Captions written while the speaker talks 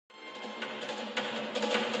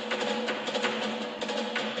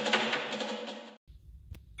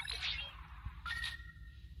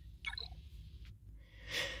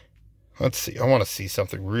Let's see. I want to see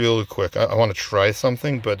something real quick. I want to try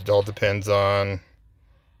something, but it all depends on...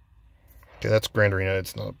 Okay, that's Grand Arena.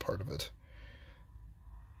 It's not a part of it.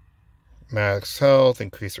 Max health,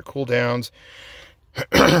 increase their cooldowns.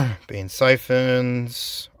 Bane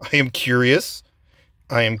siphons. I am curious.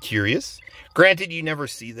 Granted, you never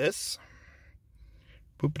see this.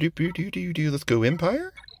 Boop doop doop doop doop doop. Let's go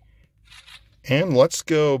Empire. And let's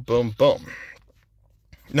go boom boom.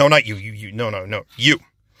 No, not you. No. You.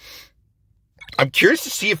 I'm curious to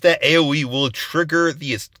see if that AoE will trigger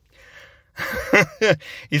the...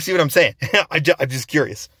 You see what I'm saying? I'm just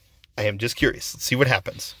curious. I am just curious. Let's see what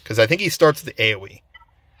happens. Because I think he starts the AoE.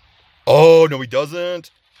 Oh, no, he doesn't.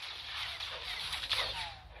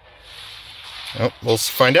 Oh, we'll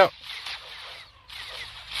find out.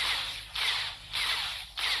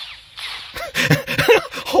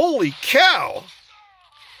 Holy cow!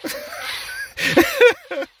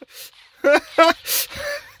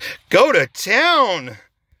 Go to town!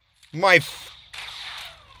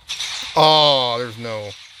 Oh, there's no...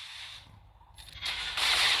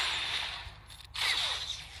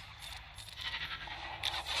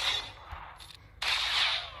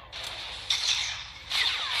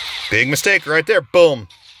 Big mistake right there. Boom.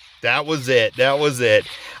 That was it. I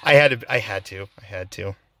had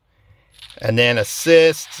to. And then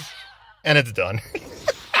assist. And it's done.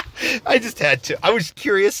 I just had to. I was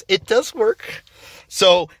curious. It does work.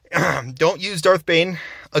 So, don't use Darth Bane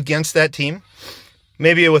against that team.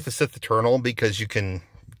 Maybe with the Sith Eternal, because you can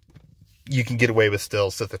get away with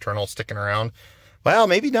still Sith Eternal sticking around. Well,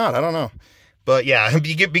 maybe not. I don't know. But yeah,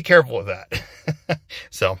 be careful with that.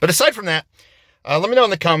 So, but aside from that, let me know in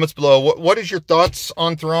the comments below. What is your thoughts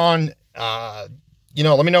on Thrawn? Let me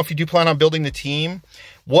know if you do plan on building the team.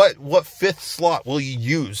 What fifth slot will you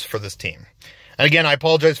use for this team? And again, I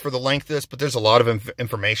apologize for the length of this, but there's a lot of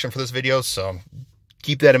information for this video, so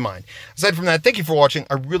keep that in mind. Aside from that, thank you for watching.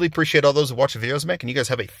 I really appreciate all those who watch the videos I make, and you guys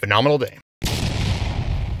have a phenomenal day.